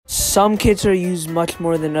Some kits are used much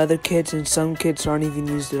more than other kits, and some kits aren't even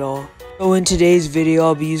used at all. So in today's video,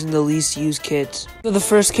 I'll be using the least used kits. So the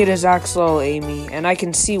first kit is Axel Amy, and I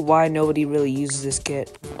can see why nobody really uses this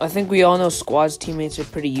kit. I think we all know squad's teammates are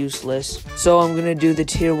pretty useless. So I'm gonna do the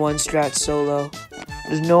tier 1 strat solo.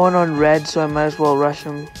 There's no one on red, so I might as well rush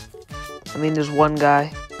him. I mean, there's one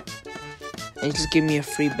guy. And he just give me a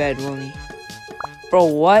free bed, won't he? Bro,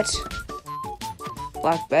 what?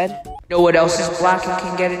 Black bed? Know what else is black and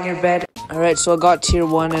can get in your bed? Alright, so I got tier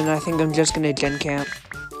 1 and I think I'm just gonna gen camp.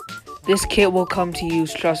 This kit will come to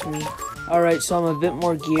use, trust me. Alright, so I'm a bit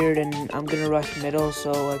more geared and I'm gonna rush middle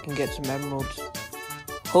so I can get some emeralds.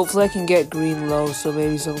 Hopefully I can get green low so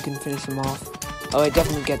maybe someone can finish him off. Oh, I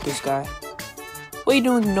definitely get this guy. What are you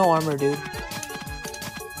doing with no armor, dude?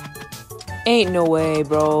 Ain't no way,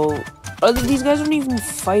 bro. These guys aren't even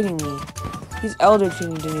fighting me. These elder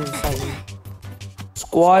team didn't even fight me.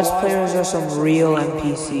 Squads players are some real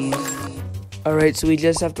NPCs. Alright, so we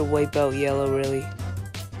just have to wipe out yellow, really.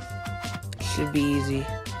 Should be easy.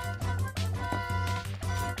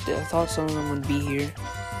 I thought some of them would be here.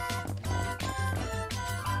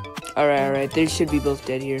 Alright, they should be both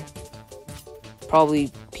dead here.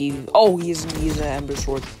 Probably PV. Oh, he's an ember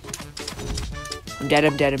sword. I'm dead.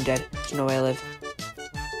 There's no way I live.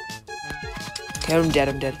 Okay, I'm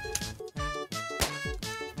dead.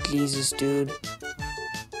 Jesus, dude.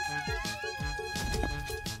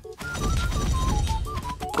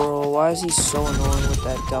 Bro, why is he so annoying with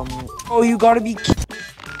that dumb... Oh, you gotta be...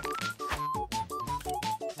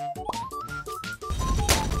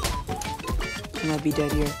 He might be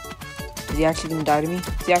dead here. Is he actually gonna die to me?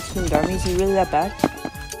 Is he really that bad?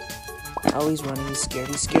 Oh, he's running. He's scared.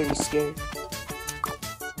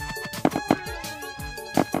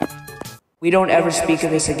 We don't ever speak of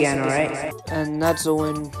this again, alright? And that's a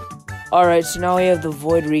win. Alright, so now we have the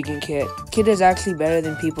Void Regen kit. Kit is actually better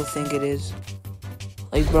than people think it is.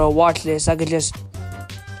 Like, bro, watch this. I could do this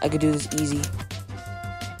easy. Look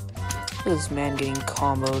at this man getting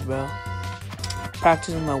comboed, bro.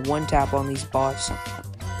 Practicing my one tap on these bots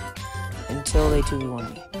until they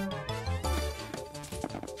 2v1 me.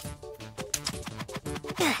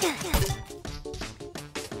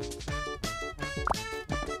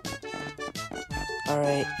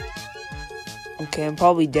 Alright. Okay, I'm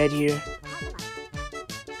probably dead here.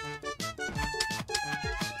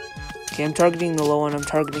 Okay, I'm targeting the low one. I'm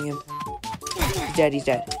targeting him. He's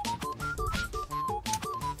dead.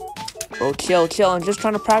 Bro, chill. I'm just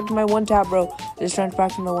trying to practice my one tap, bro. Just trying to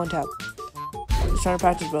practice,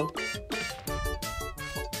 bro.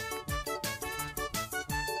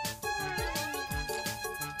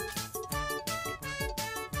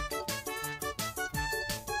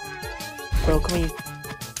 Bro, come here.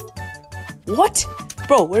 What?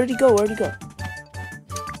 Bro, where did he go?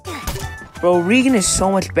 Bro, Regen is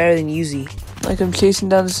so much better than Uzi. Like, I'm chasing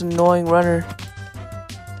down this annoying runner.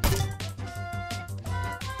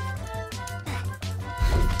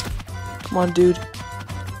 Come on, dude.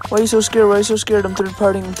 Why are you so scared? I'm third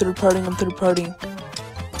partying.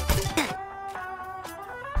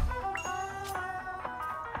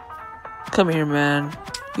 Come here, man.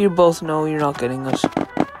 You both know you're not getting us.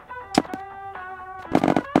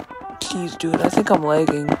 Jeez, dude, I think I'm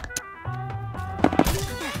lagging.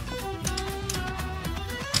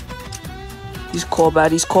 He's cold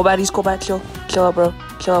bad. Chill out, bro.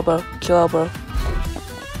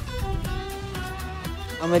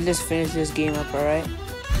 I'm gonna just finish this game up, alright?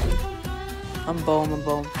 I'm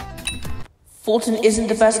boom. Fulton isn't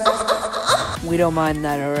the best. We don't mind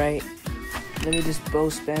that, alright? Let me just bow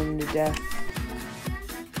spam to death.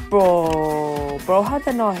 Bro, how'd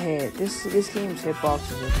that not hit? This game's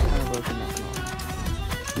hitboxes are kind of broken now.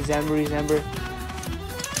 He's Ember.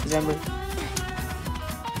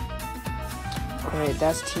 Alright,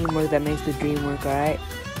 that's teamwork that makes the dream work, alright?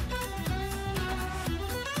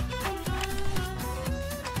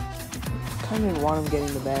 Kinda didn't want him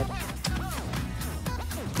getting the bed.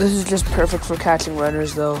 This is just perfect for catching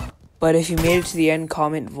runners though. But if you made it to the end,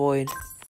 comment void.